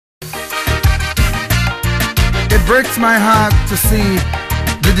breaks my heart to see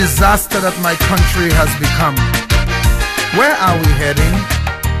the disaster that my country has become. Where are we heading?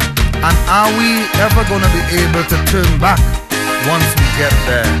 And are we ever going to be able to turn back once we get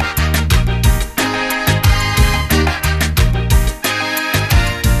there?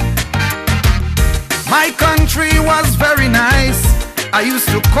 My country was very nice. I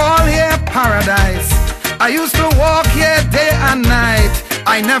used to call here paradise. I used to walk here day and night.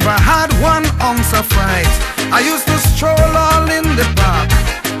 I never had 1 ounce of fright. I used to stroll all in the park,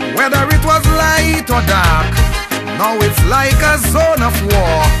 whether it was light or dark. Now it's like a zone of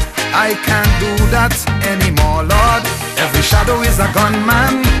war. I can't do that anymore, Lord. Every shadow is a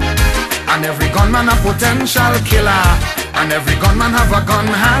gunman, and every gunman a potential killer, and every gunman have a gun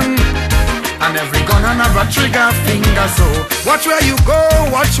hand, and every gunman have a trigger finger. So watch where you go,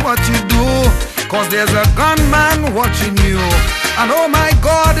 watch what you do, cause there's a gunman watching you. And oh my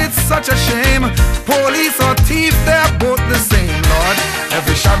God, it's such a shame. Police or thief, they're both the same, Lord.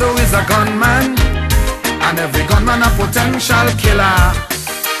 Every shadow is a gunman, and every gunman a potential killer.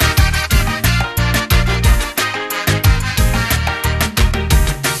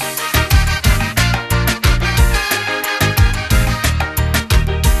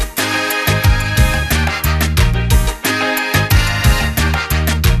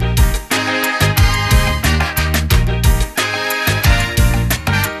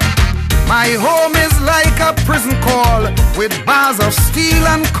 My home is like a prison call, with bars of steel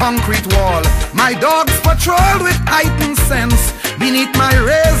and concrete wall. My dogs patrol with heightened sense beneath my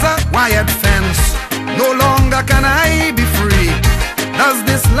razor wired fence. No longer can I be free. Does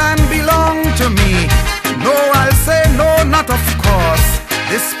this land belong to me? No, I'll say no, not of course.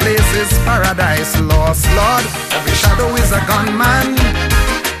 This place is paradise lost, Lord. Every shadow is a gunman,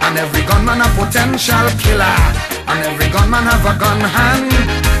 and every gunman a potential killer, and every gunman have a gun hand,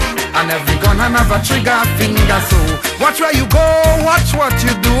 and every gunman have a trigger finger. So watch where you go, watch what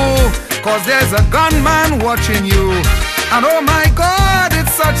you do, cause there's a gunman watching you. And oh my God,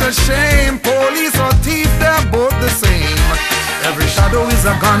 it's such a shame. Police or thief, they're both the same. Every shadow is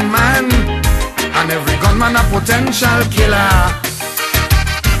a gunman, and every gunman a potential killer.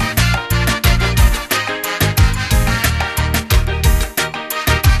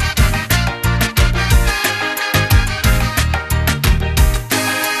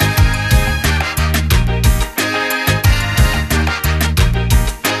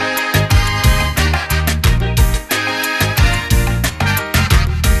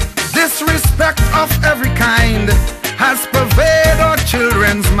 Disrespect of every kind has pervaded our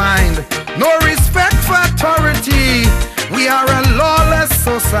children's mind. No respect for authority. We are a lawless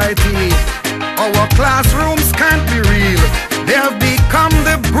society. Our classrooms can't be real. They have become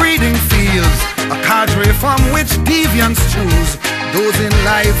the breeding fields, a cadre from which deviants choose. Those in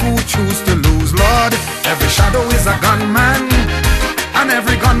life who choose to lose, Lord. Every shadow is a gunman, and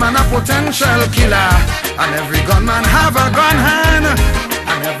every gunman a potential killer, and every gunman have a gun hand,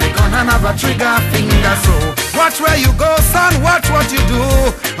 and every gunman have a trigger finger. So watch where you go, son, watch what you do,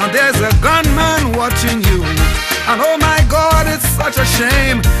 and there's a gunman watching you. And oh my God, it's such a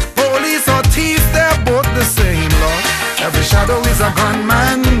shame. Police or thief, they're both the same, Lord. Every shadow is a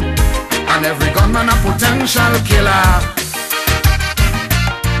gunman, and every gunman a potential killer.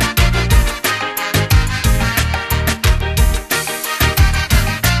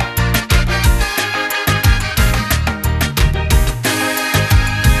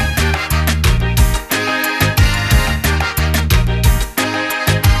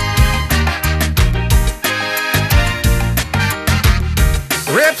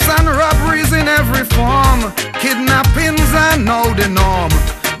 Rapes and robberies in every form, kidnappings are now the norm.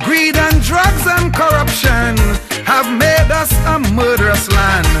 Greed and drugs and corruption have made us a murderous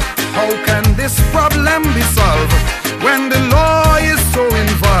land. How can this problem be solved when the law is so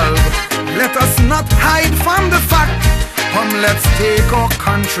involved? Let us not hide from the fact. Come, let's take our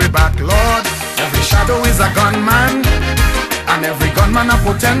country back, Lord. Every shadow is a gunman, and every gunman a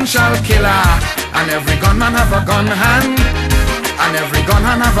potential killer, and every gunman have a gun hand, and every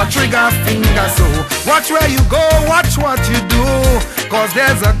gunman have a trigger finger. So watch where you go, watch what you do, cause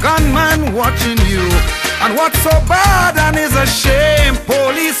there's a gunman watching you. And what's so bad and is a shame,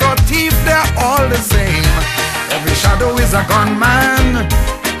 police or thief, they're all the same. Every shadow is a gunman,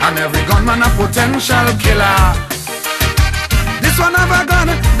 and every gunman a potential killer. This one have a gun,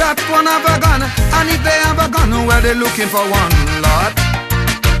 that one have a gun, and if they have a gun, where they looking for one, Lord?